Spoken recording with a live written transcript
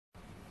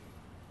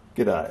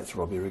G'day, it's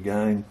Robbie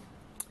again.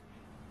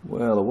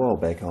 Well, a while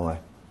back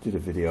I did a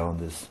video on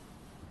this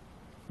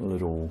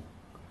little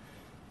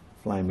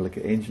flame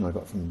liquor engine I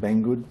got from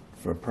Banggood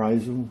for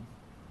appraisal,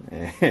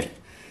 and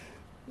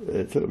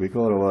it took me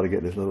quite a while to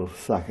get this little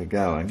sucker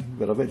going,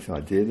 but eventually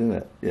I did, and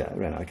it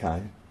ran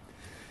okay.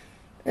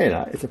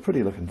 It's a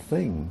pretty looking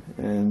thing,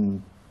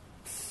 and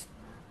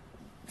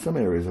some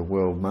areas are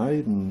well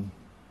made and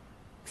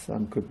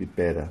some could be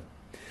better.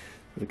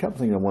 There's a couple of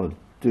things I want to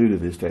do to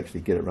this to actually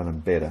get it running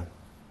better.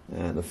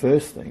 The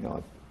first thing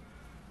I'm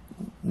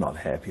not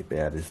happy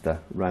about is the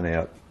run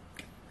out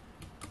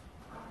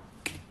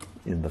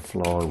in the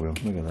flywheel.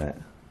 Look at that.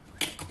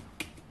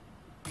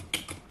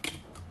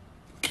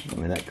 I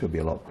mean, that could be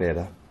a lot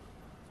better.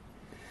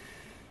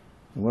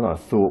 And what I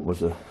thought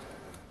was a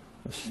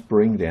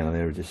spring down in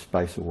there are just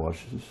spacer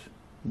washers.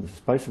 And the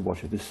spacer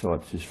washer this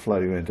side is just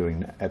floating around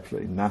doing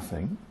absolutely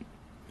nothing.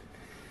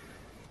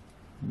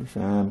 And this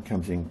arm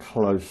comes in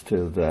close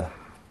to the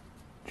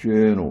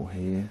journal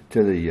here,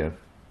 to the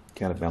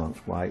counterbalance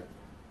weight.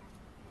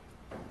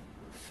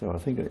 So I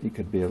think it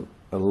could be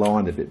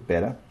aligned a bit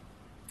better.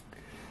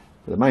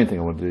 But the main thing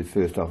I want to do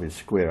first off is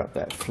square up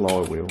that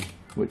flywheel,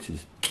 which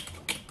is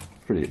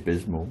pretty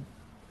abysmal.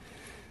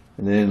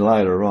 And then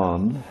later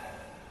on,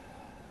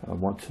 I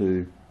want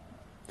to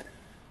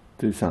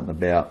do something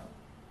about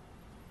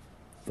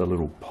the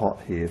little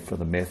pot here for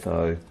the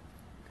metho.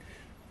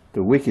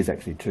 The wick is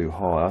actually too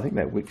high. I think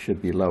that wick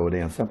should be lower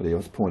down. Somebody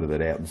else pointed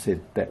it out and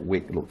said that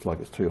wick looks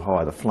like it's too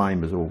high. The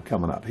flame is all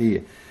coming up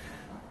here.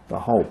 The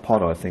whole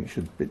pot, I think,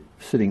 should be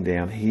sitting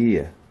down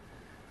here.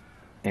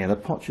 And the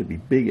pot should be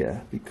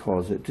bigger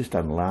because it just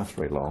doesn't last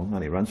very long. It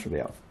only runs for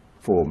about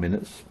 4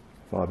 minutes,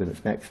 5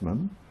 minutes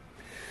maximum.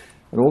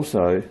 And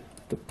also,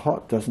 the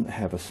pot doesn't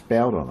have a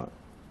spout on it.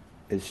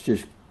 It's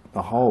just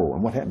a hole.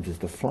 And what happens is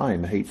the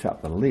flame heats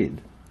up the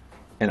lid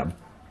and it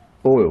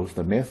boils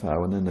the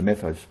metho, and then the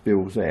metho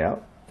spills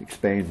out,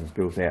 expands and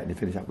spills out, and you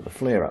finish up with a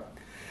flare up.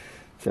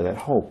 So that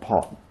whole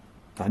pot,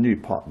 a new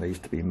pot needs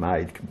to be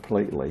made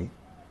completely,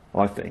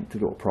 I think, to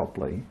do it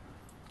properly.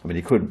 I mean,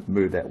 you could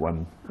move that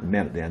one and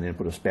mount it down there and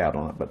put a spout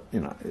on it, but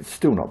you know, it's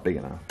still not big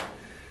enough.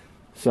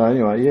 So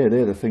anyway, yeah,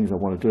 they're the things I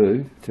want to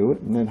do to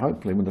it, and then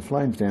hopefully when the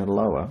flame's down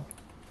lower,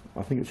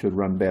 I think it should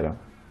run better.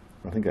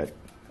 I think that's,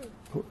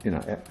 you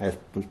know, as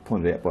was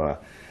pointed out by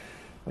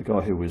a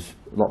guy who was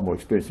a lot more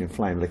experienced in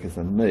flame liquors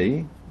than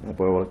me,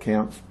 by all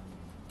accounts.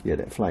 Yeah,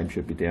 that flame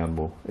should be down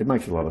more. It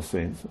makes a lot of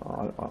sense.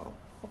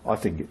 I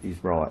think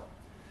he's right.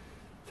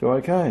 So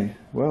okay,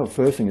 well, the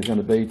first thing is going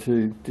to be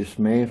to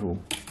dismantle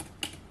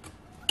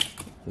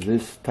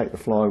this, take the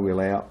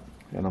flywheel out,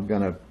 and I'm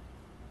going to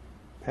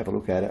have a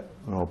look at it,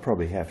 and I'll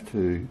probably have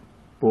to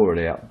bore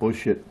it out,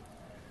 bush it,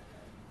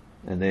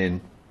 and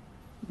then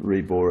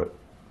rebore it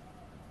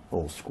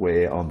all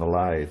square on the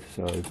lathe.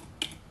 So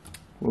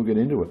we'll get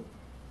into it.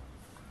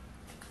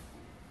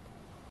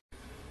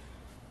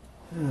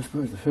 I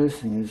suppose the first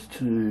thing is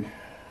to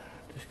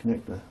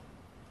disconnect the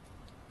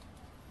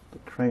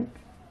crank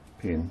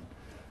pin.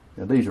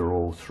 Now these are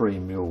all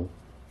 3mm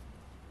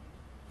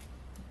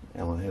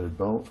Allen headed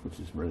bolts, which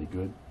is really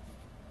good.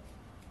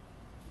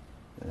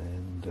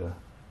 And oh,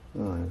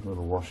 there's a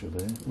little washer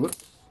there.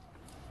 Whoops!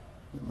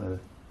 That made a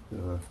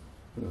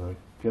bit of a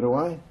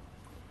getaway.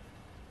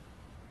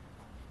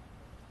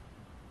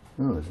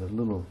 Oh, there's a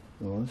little,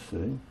 oh I see.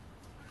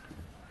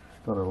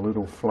 It's got a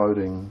little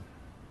floating.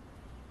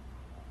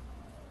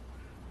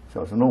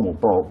 So it's a normal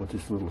bolt with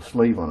this little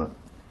sleeve on it,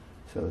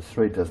 so the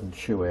thread doesn't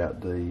chew out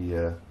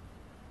the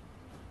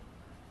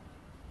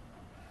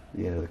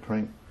end of the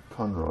crank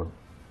conrod.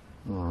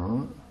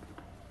 Alright.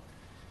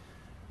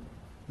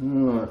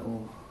 Alright,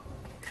 well,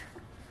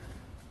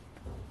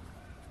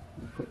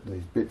 we'll put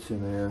these bits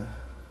in our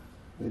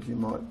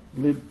Vegemite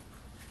lid.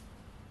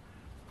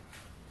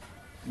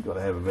 You've got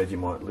to have a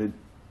Vegemite lid.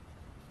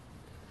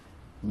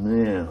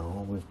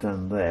 Now we've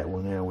done that,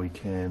 well now we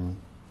can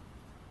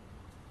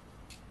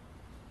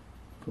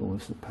pull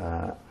this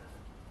apart.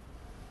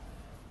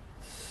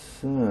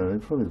 So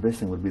probably the best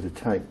thing would be to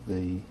take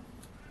the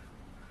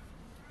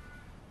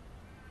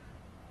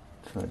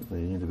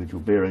individual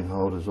bearing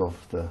holders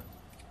off the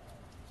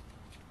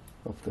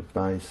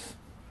base.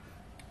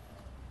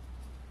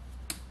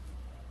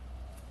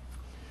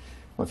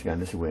 Once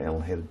again, this is where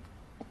Allen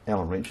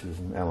wrenches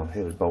and Allen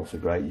headed bolts are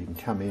great. You can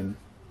come in,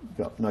 you've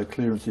got no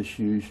clearance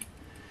issues.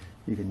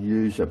 You can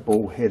use a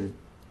ball headed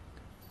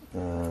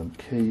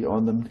key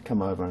on them to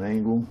come over an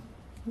angle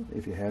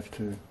if you have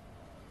to.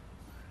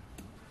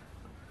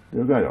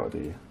 They're a great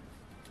idea.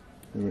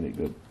 They're really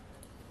good.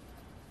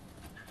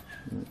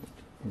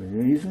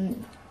 Pretty easy.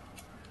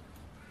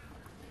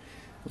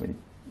 I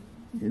mean,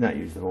 you don't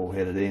use the ball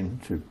headed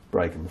end to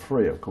break them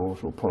free, of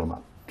course, or pull them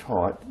up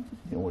tight.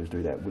 You always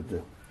do that with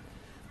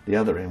the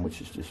other end,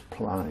 which is just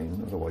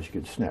plain. Otherwise, you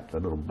could snap the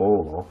little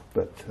ball off.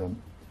 But for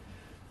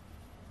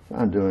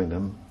undoing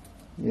them,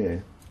 yeah,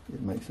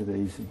 it makes it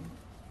easy.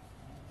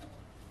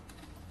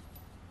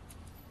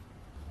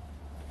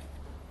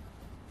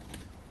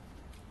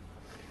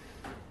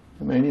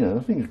 I mean, you know,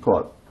 the thing is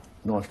quite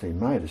nicely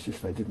made. It's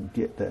just they didn't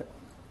get that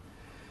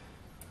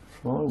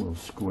flywheel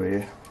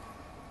square.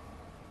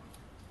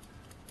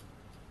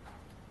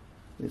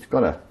 It's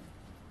got a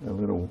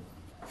little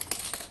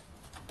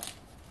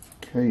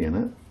key in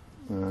it.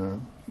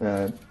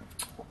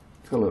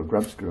 It's got a little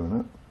grub screw in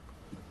it.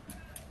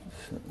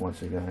 So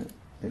once again,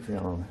 it's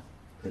Allen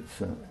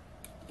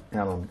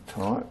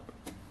type.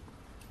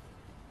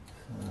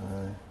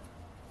 So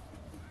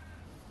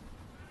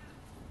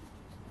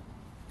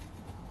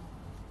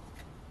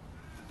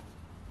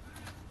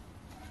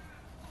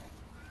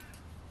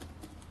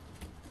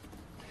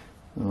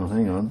oh,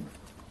 hang on.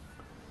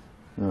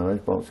 Oh, those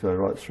bolts go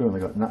right through and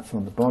they've got nuts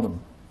on the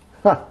bottom.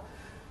 Ha!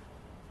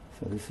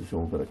 So this is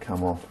all got to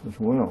come off as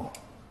well.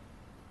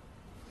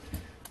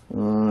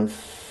 Let's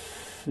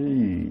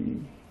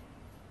see.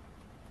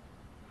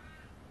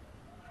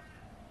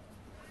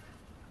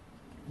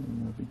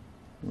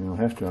 I'll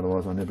have to,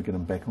 otherwise I'll never get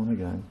them back on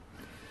again.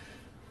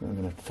 So I'm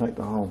going to have to take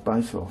the whole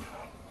base off.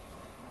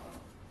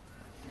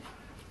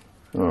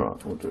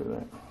 Alright, we'll do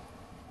that.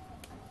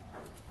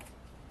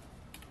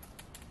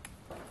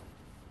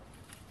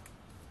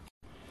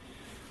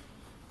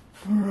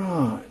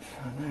 Right,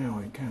 so now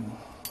we can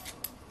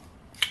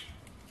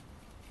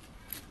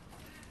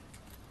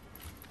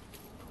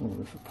pull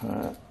this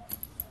apart.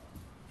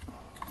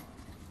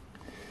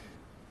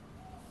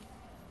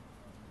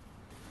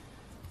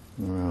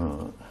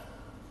 Right.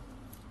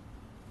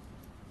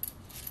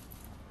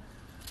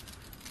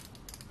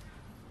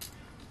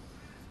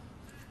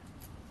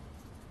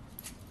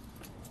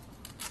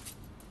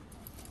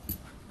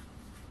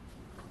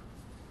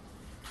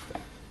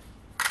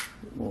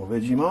 Bit more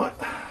Vegemite.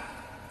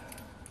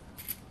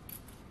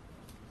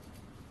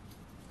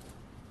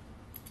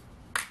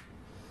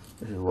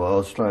 This is why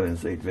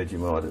Australians eat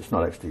Vegemite. It's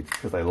not actually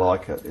because they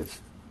like it,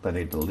 it's they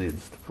need the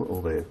lids to put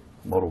all their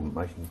model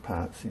making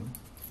parts in.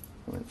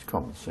 I mean, it's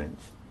common sense.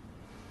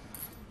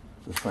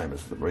 It's the same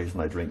as the reason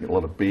they drink a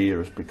lot of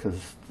beer is because,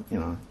 you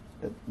know,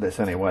 that's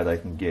the only way they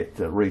can get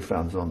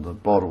refunds on the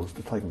bottles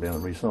to take them down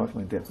the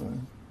recycling depot.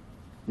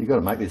 You've got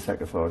to make these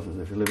sacrifices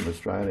if you live in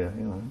Australia,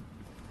 you know.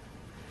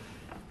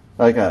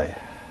 Okay,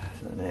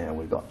 so now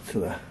we've got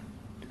to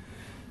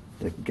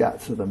the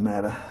guts of the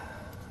matter.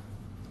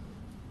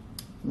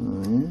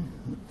 Oh,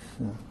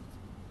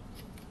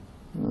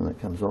 that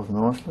comes off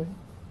nicely.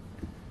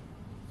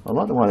 I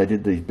like the way they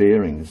did these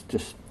bearings,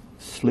 just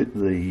slit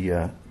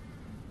the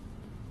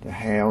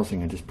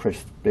housing and just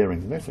press the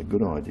bearings, and that's a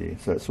good idea.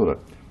 So it sort of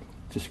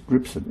just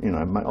grips it, you know,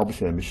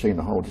 obviously they machine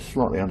the hole just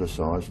slightly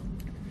undersized,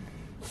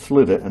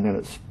 slit it, and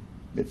then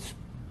it's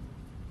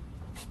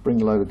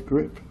spring-loaded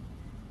grip.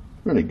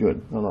 Really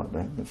good, I like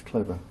that, that's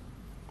clever.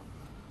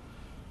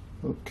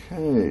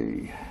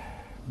 Okay,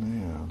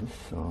 now this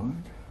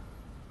side.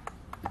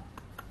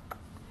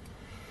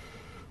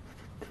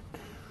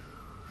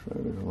 So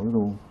there's a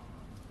little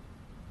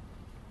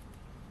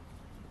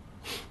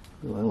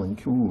Allen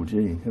key. Oh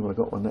gee, have I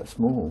got one that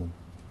small?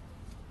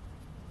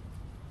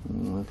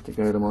 I'll have to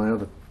go to my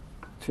other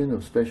tin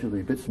of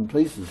specialty bits and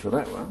pieces for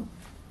that one.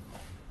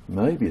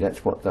 Maybe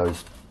that's what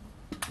those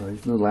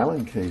little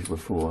Allen keys were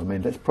for. I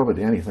mean, that's probably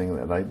the only thing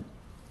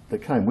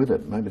that came with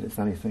it. Maybe that's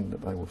the only thing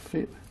that they will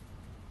fit.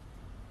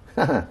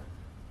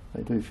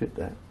 They do fit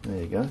that.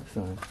 There you go.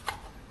 So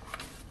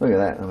look at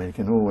that. I mean, you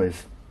can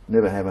always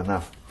never have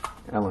enough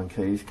Allen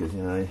keys because,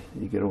 you know,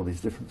 you get all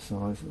these different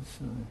sizes.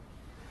 So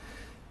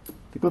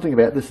the good thing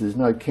about this is there's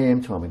no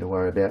cam timing to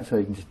worry about, so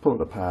you can just pull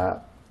it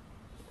apart,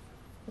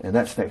 and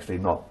that's actually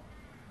not.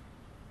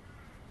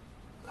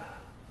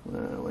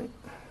 Wait,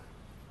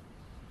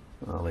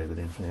 I'll leave it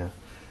in for now.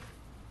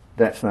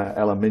 That's not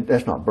aluminium.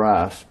 That's not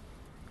brass.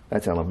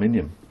 That's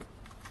aluminium.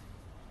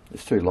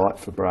 It's too light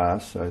for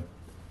brass, so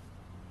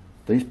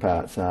these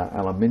parts are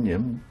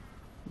aluminium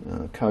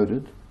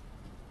coated.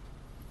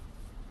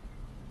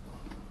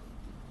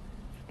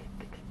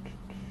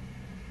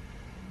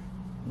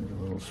 There's a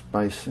little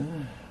spacer.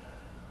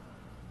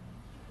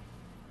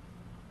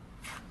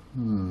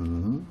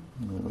 Now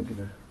we get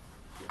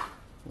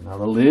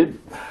another lid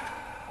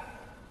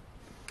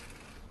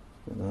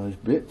for those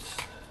bits.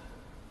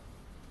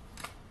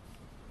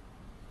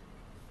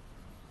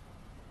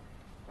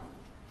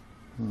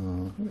 I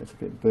think that's a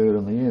bit burred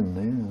on the end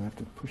there. I'll have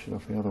to push it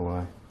off the other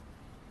way.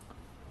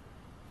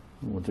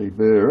 We'll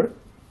deburr it.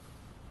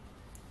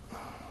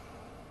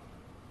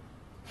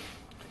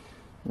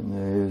 And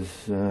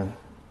there's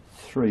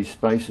 3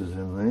 spaces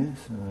in there,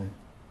 so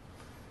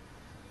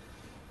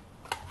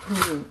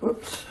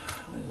whoops,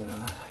 where's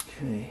that?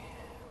 Okay.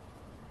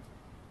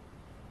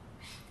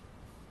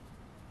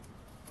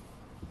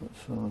 What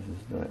size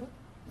is that?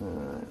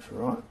 That's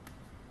right.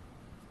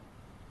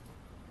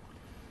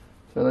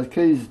 So those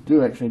keys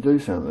do actually do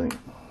something.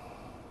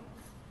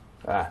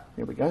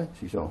 Here we go,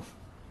 she's off.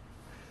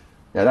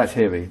 Now that's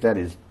heavy, that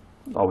is,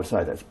 I would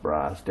say that's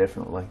brass,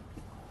 definitely.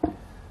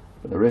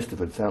 But the rest of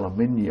it's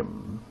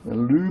aluminium,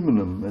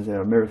 aluminum, as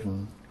our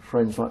American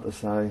friends like to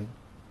say.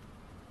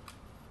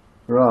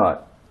 Right,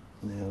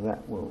 now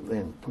that will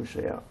then push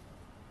out,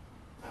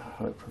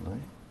 hopefully,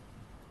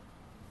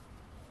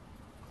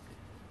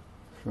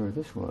 through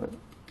this way.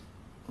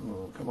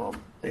 Oh, come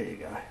on, there you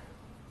go.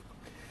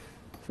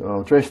 So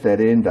I'll dress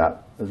that end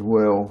up as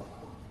well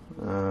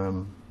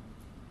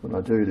when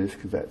I do this,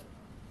 because that's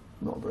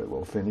not very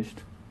well finished.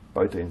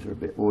 Both ends are a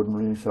bit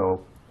ordinary,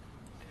 so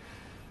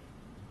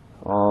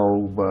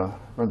I'll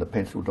run the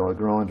pencil die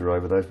grinder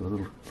over those with a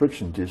little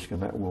friction disc,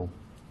 and that will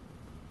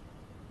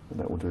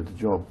do the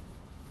job.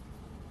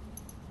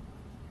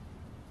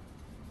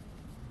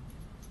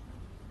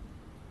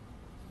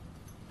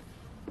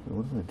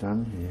 What have I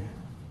done here?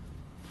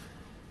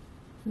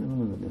 Have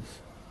a look at this.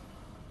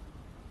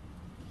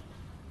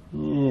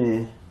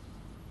 Yeah.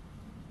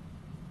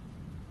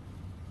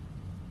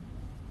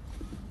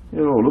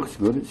 It all looks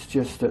good, it's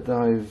just that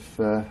they've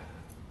done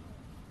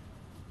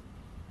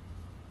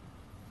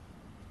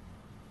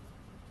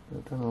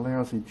a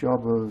lousy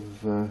job of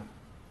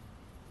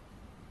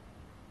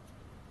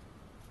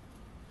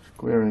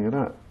squaring it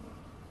up.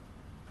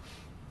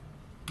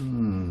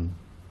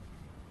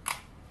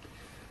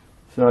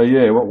 So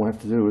yeah, what we'll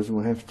have to do is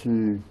we'll have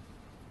to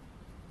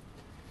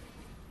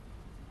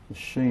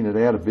machine it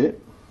out a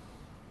bit,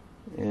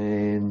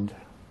 and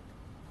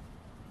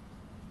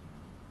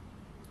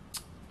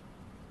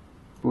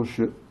bush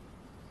it.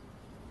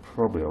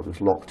 Probably I'll just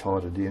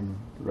Loctite it in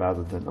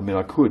rather than, I mean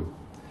I could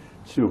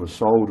silver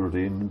solder it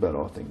in, but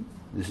I think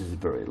this is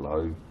very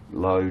low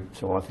load,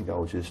 so I think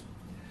I'll just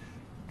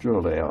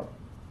drill it out,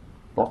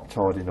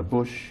 Loctite in a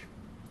bush,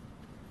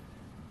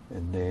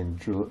 and then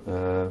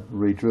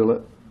re-drill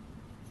it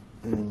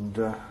and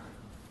do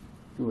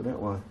it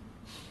that way.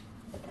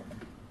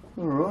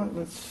 Alright,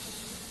 let's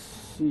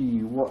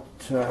see what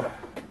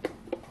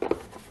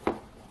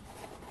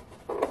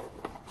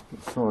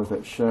size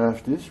that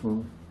shaft is.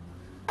 We'll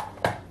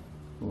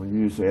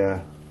use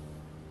our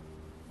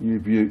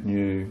U-Butte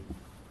new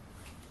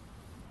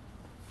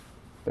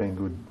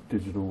Banggood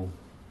digital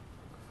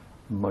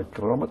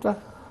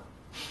micrometer.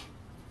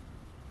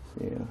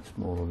 See how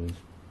small it is.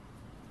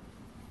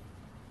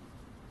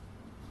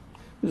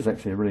 This is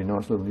actually a really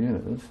nice little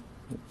unit. This,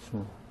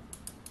 so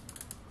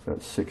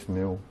it's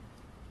 6mm,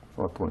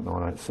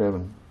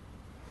 5.987.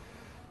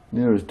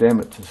 Near as damn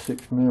it to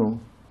 6mm,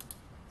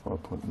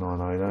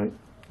 5.988.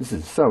 This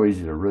is so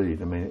easy to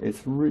read. I mean,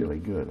 it's really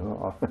good.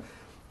 I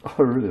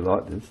really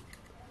like this.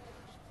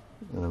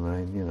 I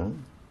mean, you know,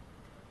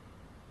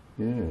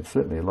 yeah, it's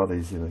certainly a lot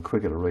easier and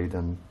quicker to read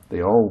than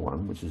the old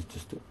one, which is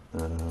just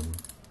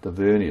the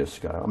vernier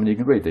scale. I mean, you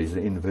can read these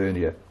in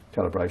vernier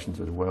calibrations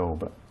as well,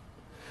 but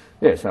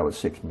yeah, so it's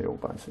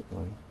 6mm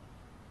basically.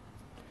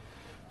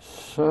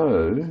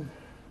 So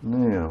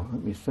now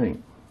let me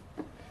think.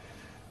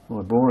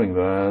 My boring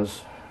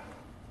vase.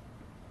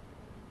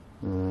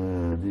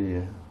 Oh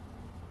dear.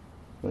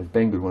 Those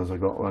Banggood ones I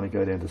got only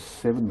go down to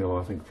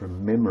 7mm, I think,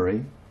 from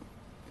memory.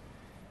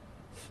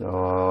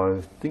 So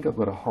I think I've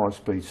got a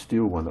high-speed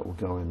steel one that will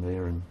go in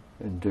there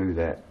and do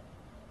that.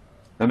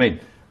 I mean,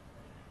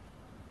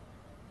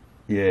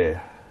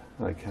 yeah,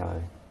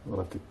 okay. We'll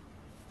have to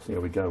see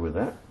how we go with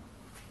that.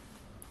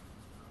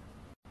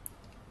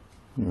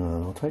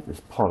 I'll take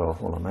this pot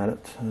off while I'm at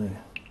it too.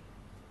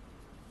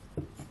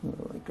 What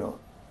have I got?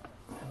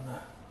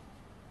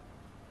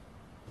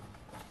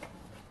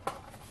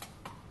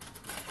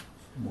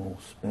 Small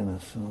spanner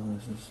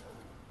sizes.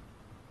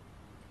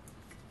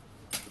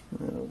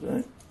 That'll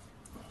do.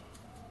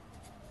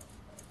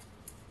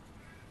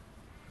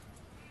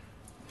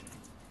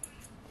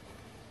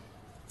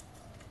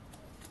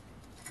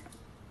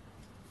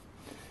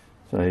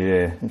 So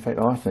yeah, in fact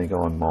I think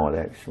I might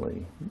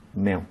actually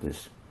mount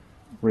this,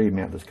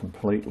 remount this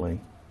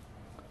completely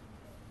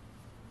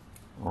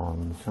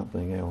on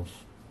something else.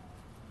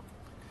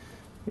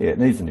 Yeah, it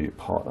needs a new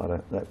pot.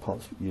 That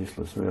pot's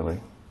useless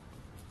really.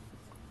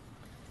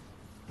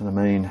 And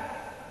I mean,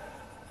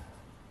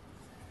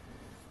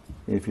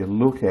 if you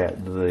look at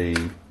I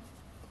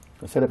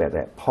said about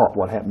that pot,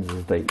 what happens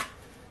is the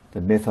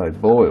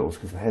methode boils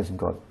because it hasn't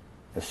got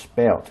a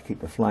spout to keep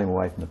the flame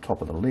away from the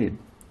top of the lid.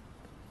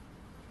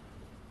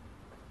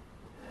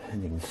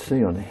 And you can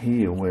see on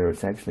here where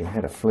it's actually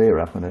had a flare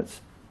up and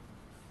it's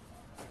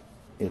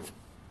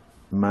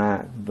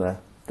marked the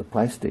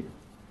plastic,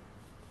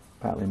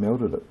 partly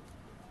melted it.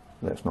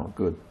 That's not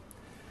good.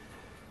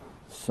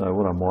 So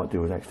what I might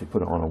do is actually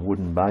put it on a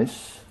wooden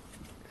base,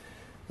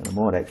 and I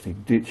might actually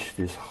ditch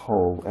this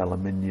whole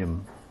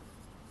aluminium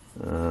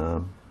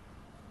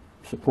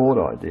support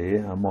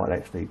idea. I might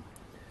actually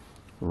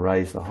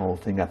raise the whole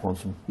thing up on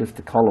lift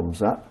the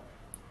columns up,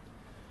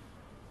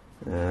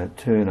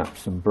 turn up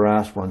some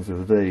brass ones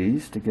of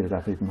these to get it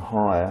up even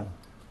higher,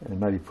 and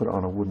maybe put it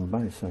on a wooden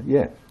base. So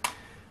yeah,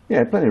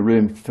 plenty of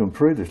room to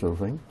improve this little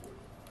thing.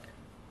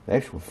 The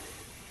actual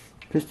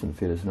piston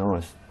fit is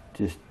nice,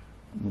 just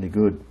really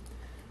good.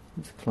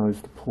 Let's close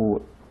the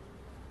port.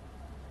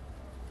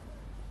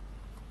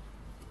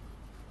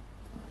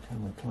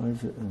 Can we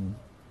close it? And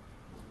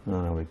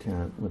no, we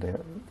can't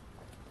without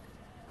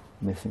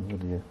messing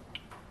with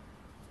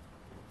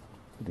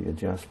the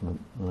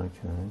adjustment.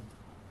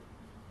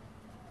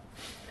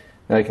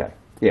 Okay,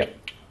 yeah,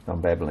 I'm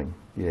babbling.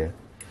 Yeah,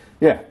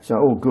 so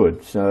all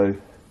good. So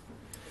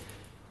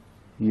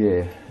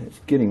yeah, it's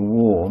getting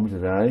warm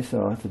today,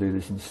 so I have to do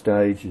this in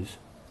stages.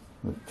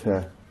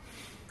 But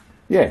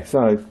yeah,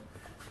 so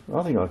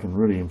I think I can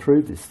really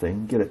improve this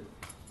thing, get it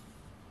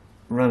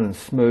running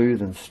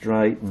smooth and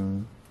straight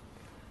and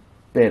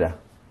better,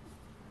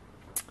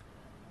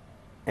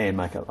 and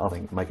make it, I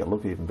think, make it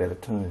look even better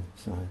too.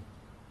 So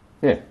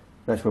yeah,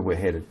 that's where we're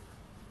headed.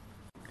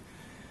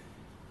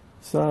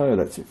 So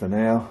that's it for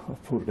now.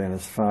 I've pulled it down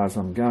as far as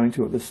I'm going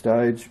to at this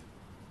stage.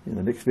 In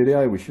the next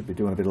video we should be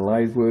doing a bit of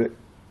lathe work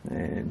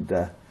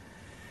and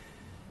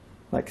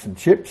make some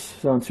chips.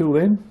 So until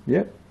then,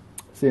 yep,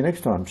 see you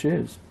next time.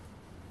 Cheers.